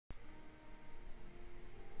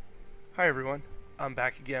Hi everyone, I'm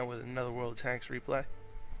back again with another World of Tanks replay.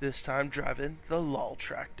 This time driving the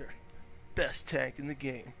Loltraktor. Best tank in the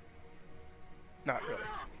game. Not really.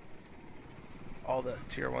 All the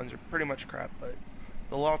tier 1s are pretty much crap, but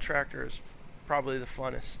the Loltraktor is probably the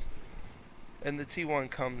funnest. And the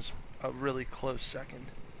T1 comes a really close second.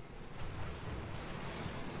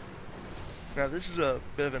 Now this is a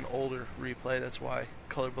bit of an older replay, that's why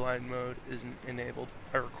colorblind mode isn't enabled.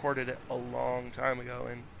 I recorded it a long time ago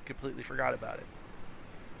and completely forgot about it.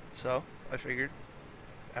 So I figured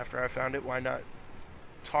after I found it, why not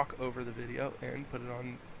talk over the video and put it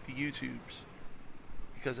on the YouTubes,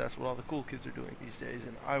 because that's what all the cool kids are doing these days,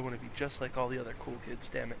 and I want to be just like all the other cool kids,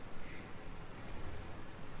 damn it.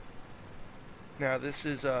 Now this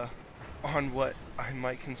is on what I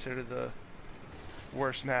might consider the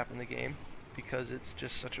worst map in the game, because it's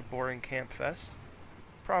just such a boring camp fest.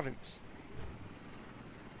 Province.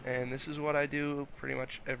 And this is what I do pretty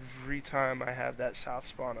much every time I have that south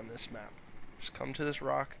spawn on this map. Just come to this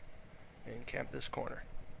rock and camp this corner.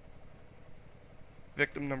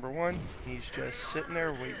 Victim number 1, he's just sitting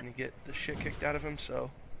there waiting to get the shit kicked out of him,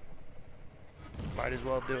 so might as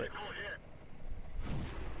well do it.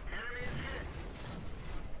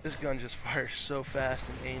 This gun just fires so fast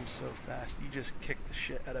and aims so fast. You just kick the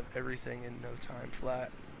shit out of everything in no time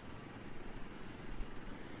flat.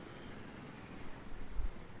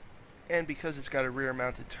 And because it's got a rear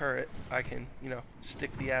mounted turret, I can,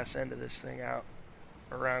 stick the ass end of this thing out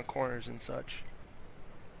around corners and such,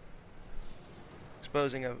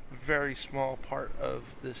 exposing a very small part of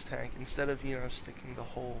this tank instead of, sticking the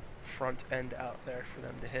whole front end out there for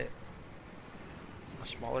them to hit. A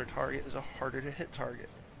smaller target is a harder to hit target.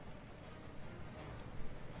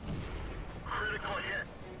 Critical hit.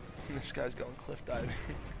 And this guy's going cliff diving.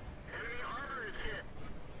 Enemy armor is hit.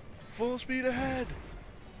 Full speed ahead!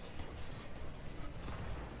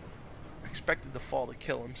 I expected the fall to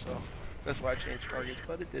kill him, so that's why I changed targets,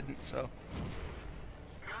 but it didn't, so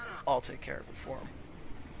I'll take care of it for him.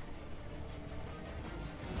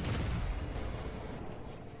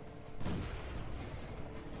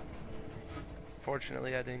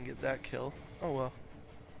 Fortunately, I didn't get that kill. Oh well.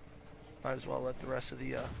 Might as well let the rest of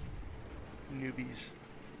the newbies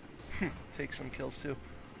take some kills too.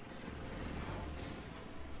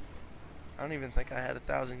 I don't even think I had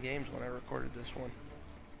 1,000 games when I recorded this one.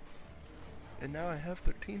 And now I have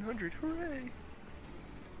 1,300, hooray!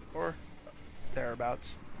 Or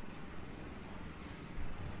thereabouts.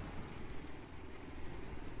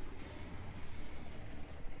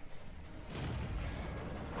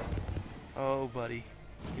 Oh buddy,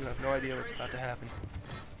 you have no idea what's about to happen.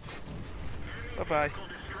 Bye-bye.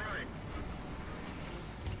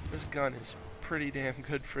 This gun is pretty damn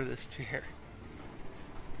good for this tier.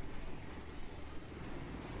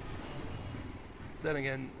 Then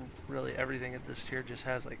again, really everything at this tier just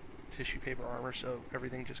has like tissue paper armor, so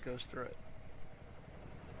everything just goes through it.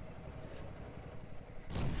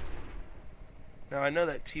 Now I know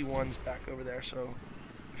that T1's back over there, so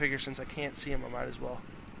I figure since I can't see him, I might as well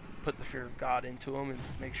put the fear of God into him and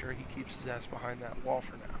make sure he keeps his ass behind that wall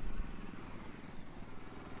for now.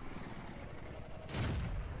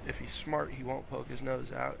 If he's smart, he won't poke his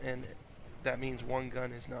nose out, and that means one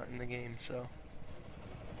gun is not in the game, so.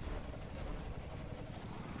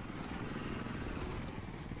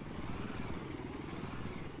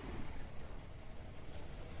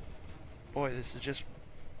 Boy, this is just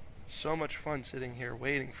so much fun sitting here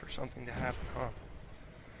waiting for something to happen, huh?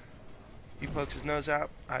 He pokes his nose out,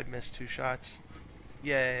 I'd missed 2 shots.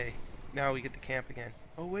 Yay, now we get to camp again.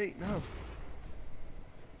 Oh wait, no.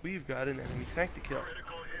 We've got an enemy tank to kill.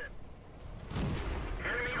 Critical hit.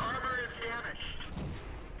 Enemy armor is damaged.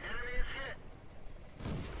 Enemy is hit.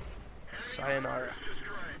 Sayonara. Is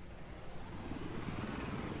destroyed.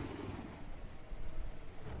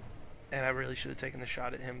 And I really should have taken the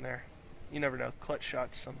shot at him there. You never know, clutch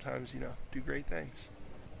shots sometimes, do great things.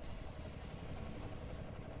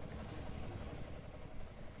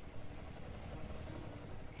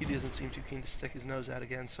 He doesn't seem too keen to stick his nose out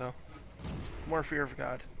again, so more fear of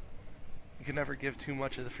God. You can never give too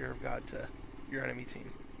much of the fear of God to your enemy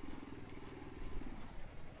team.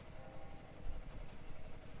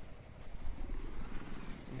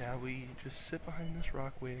 Now we just sit behind this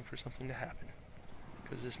rock waiting for something to happen,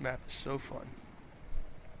 because this map is so fun.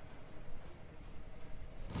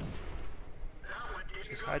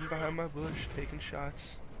 Just hiding behind my bush, taking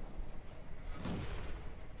shots.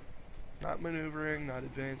 Not maneuvering, not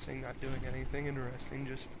advancing, not doing anything interesting,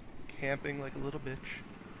 just camping like a little bitch,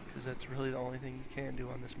 because that's really the only thing you can do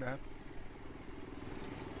on this map.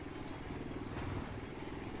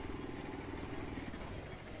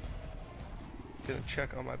 Gonna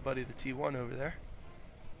check on my buddy the T1 over there.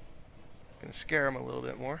 Gonna scare him a little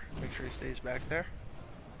bit more. Make sure he stays back there.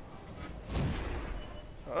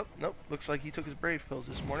 Oh, nope. Looks like he took his brave pills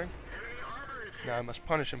this morning. Now I must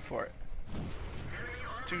punish him for it.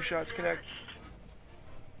 2 shots connect.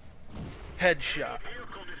 Headshot.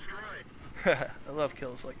 I love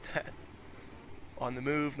kills like that. On the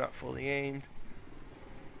move, not fully aimed.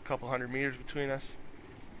 A couple 100 meters between us.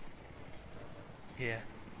 Yeah,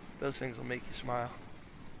 those things will make you smile.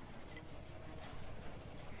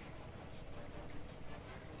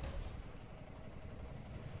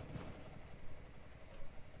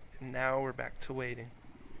 And now we're back to waiting.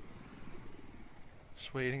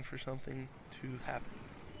 Just waiting for something to happen.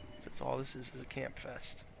 That's all this is a camp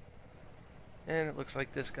fest. And it looks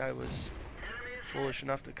like this guy was foolish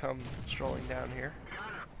enough to come strolling down here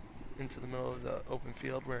into the middle of the open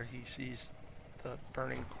field where he sees the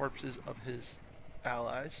burning corpses of his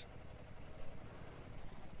allies.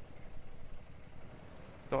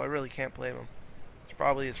 Though I really can't blame him. It's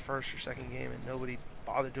probably his first or second game and nobody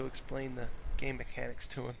bothered to explain the game mechanics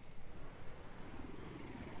to him.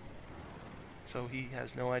 So he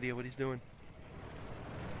has no idea what he's doing.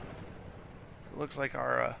 It looks like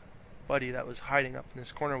our buddy that was hiding up in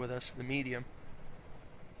this corner with us, the medium,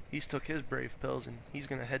 he's took his brave pills and he's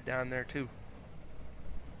gonna head down there too.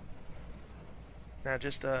 Now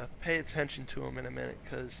just pay attention to him in a minute,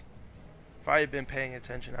 because if I had been paying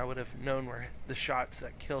attention I would have known where the shots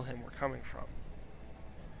that kill him were coming from.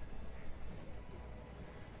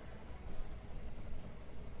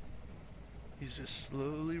 He's just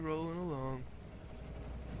slowly rolling along.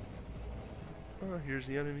 Oh, here's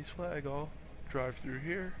the enemy's flag. I'll drive through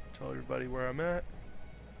here, tell everybody where I'm at.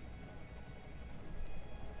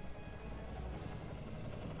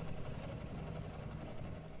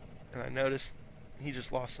 And I noticed he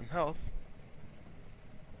just lost some health.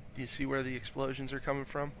 Do you see where the explosions are coming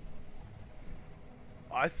from?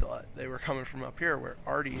 I thought they were coming from up here where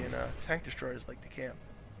Artie and tank destroyers like to camp.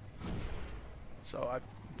 So I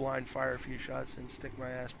blind fire a few shots and stick my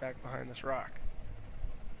ass back behind this rock.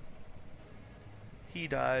 He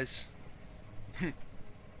dies.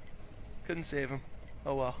 Couldn't save him.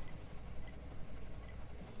 Oh well.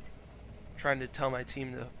 Trying to tell my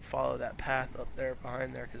team to follow that path up there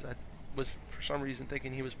behind there, because I was for some reason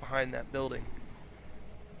thinking he was behind that building.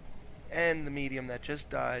 And the medium that just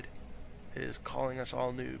died is calling us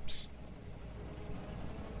all noobs.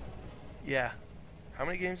 Yeah. How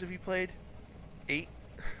many games have you played? 8?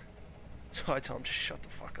 So I tell him, just shut the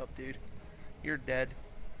fuck up, dude. You're dead.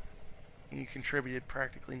 And you contributed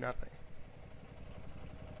practically nothing.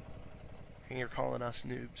 And you're calling us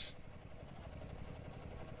noobs.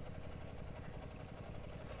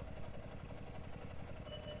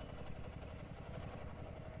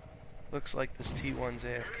 Looks like this T1's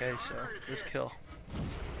AFK, so this kill.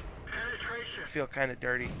 I feel kind of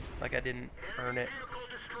dirty, like I didn't earn it.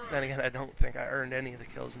 Then again, I don't think I earned any of the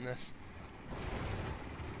kills in this.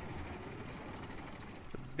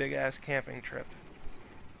 It's a big-ass camping trip.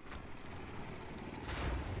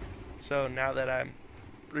 So now that I'm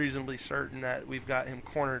reasonably certain that we've got him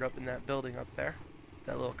cornered up in that building up there,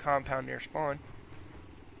 that little compound near spawn,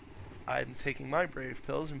 I'm taking my brave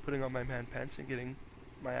pills and putting on my man pants and getting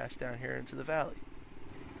my ass down here into the valley.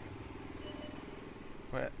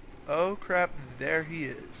 But, oh crap, there he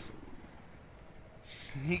is.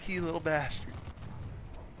 Sneaky little bastard.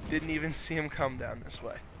 Didn't even see him come down this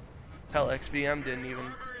way. Hell, XBM didn't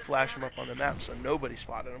even flash him up on the map, so nobody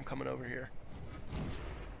spotted him coming over here.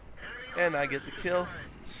 And I get the kill.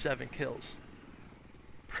 7 kills.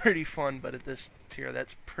 Pretty fun, but at this tier,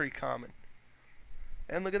 that's pretty common.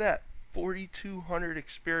 And look at that. 4,200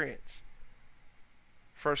 experience.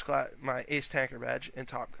 First class, my ace tanker badge and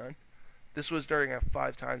Top Gun. This was during a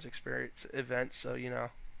 5 times experience event, so you know,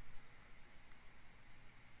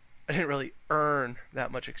 I didn't really earn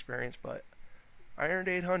that much experience, but I earned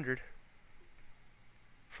 800.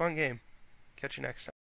 Fun game. Catch you next time.